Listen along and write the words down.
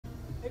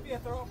be a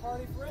throw up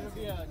party for it. It'll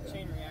be a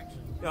chain reaction.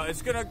 No,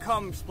 it's gonna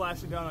come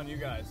splashing down on you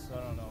guys. So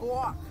I don't know.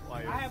 Walk. Why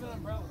I have an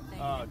umbrella.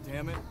 Oh,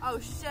 damn it. Oh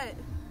shit.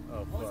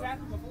 Oh, What's fuck.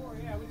 happened before?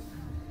 Yeah, we just.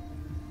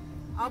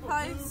 I'll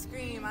probably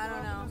scream. I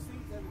don't know.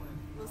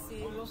 We'll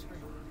see. We'll scream.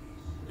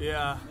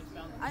 Yeah.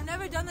 I've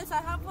never done this.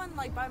 I have one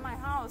like by my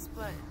house,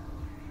 but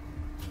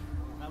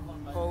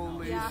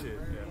Holy Yeah. shit.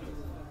 Yeah.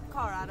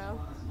 Colorado.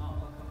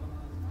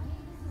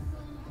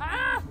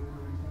 Ah!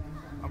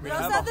 I'm They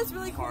gonna also have have a this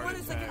really cool heart one.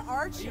 It's like an attack.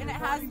 arch, and it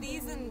has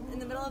these in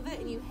the middle of it,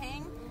 and you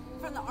hang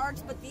from the arch,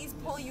 but these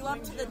pull you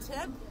up to the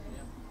tip.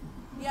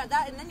 Yeah,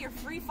 that, and then you're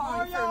free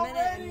falling for a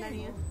minute, and then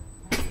you.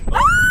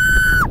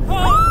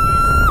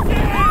 Oh, shit!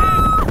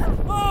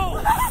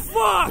 Oh,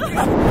 fuck!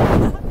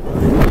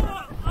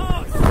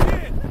 Oh,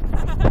 shit!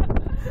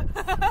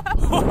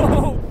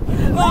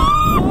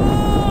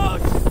 Oh,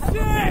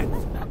 shit!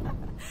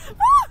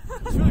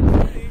 It's really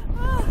pretty.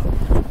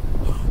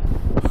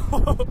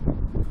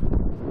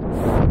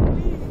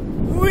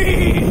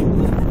 Wee!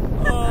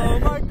 Oh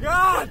my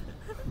god!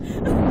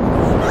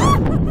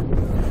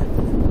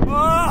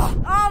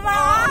 Oh my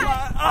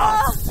eye!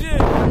 Oh,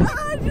 shit!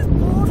 I just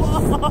pulled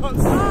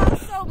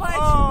so much.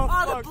 Oh,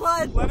 Oh, the fuck.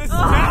 blood. Let us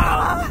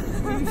down!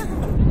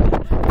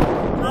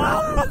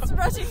 It's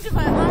rushing to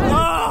my eye.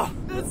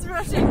 Oh, It's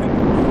rushing.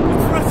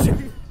 it's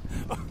rushing.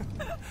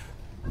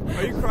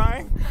 Are you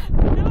crying?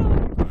 No.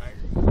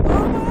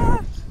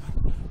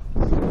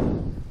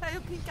 Hey, you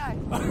pink guy.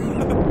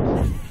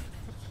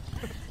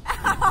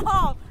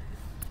 Ow!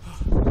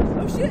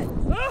 Oh shit!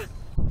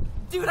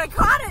 Dude, I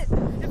caught it!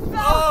 It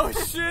fell! Oh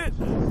shit!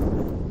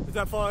 Did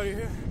that fall out of your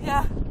hair?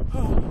 Yeah.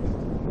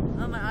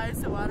 Oh, my eyes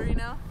so watery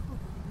now.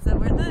 Is that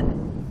worth it?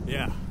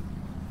 Yeah.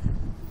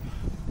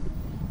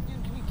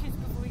 Dude, can we kiss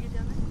before we get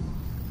down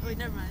there? Wait,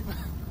 never mind.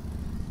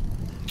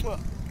 Well,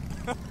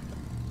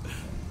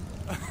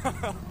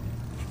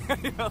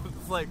 you know,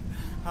 it's like,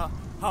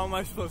 how am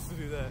I supposed to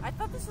do that? I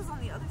thought this was on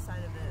the other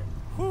side of it.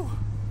 Whew.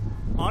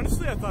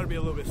 Honestly, I thought it'd be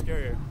a little bit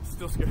scarier.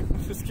 Still scared.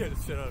 Just scared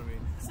the shit out of me.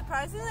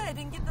 Surprisingly, I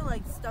didn't get the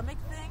like stomach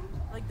thing,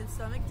 like the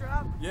stomach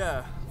drop.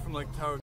 Yeah, from like Tower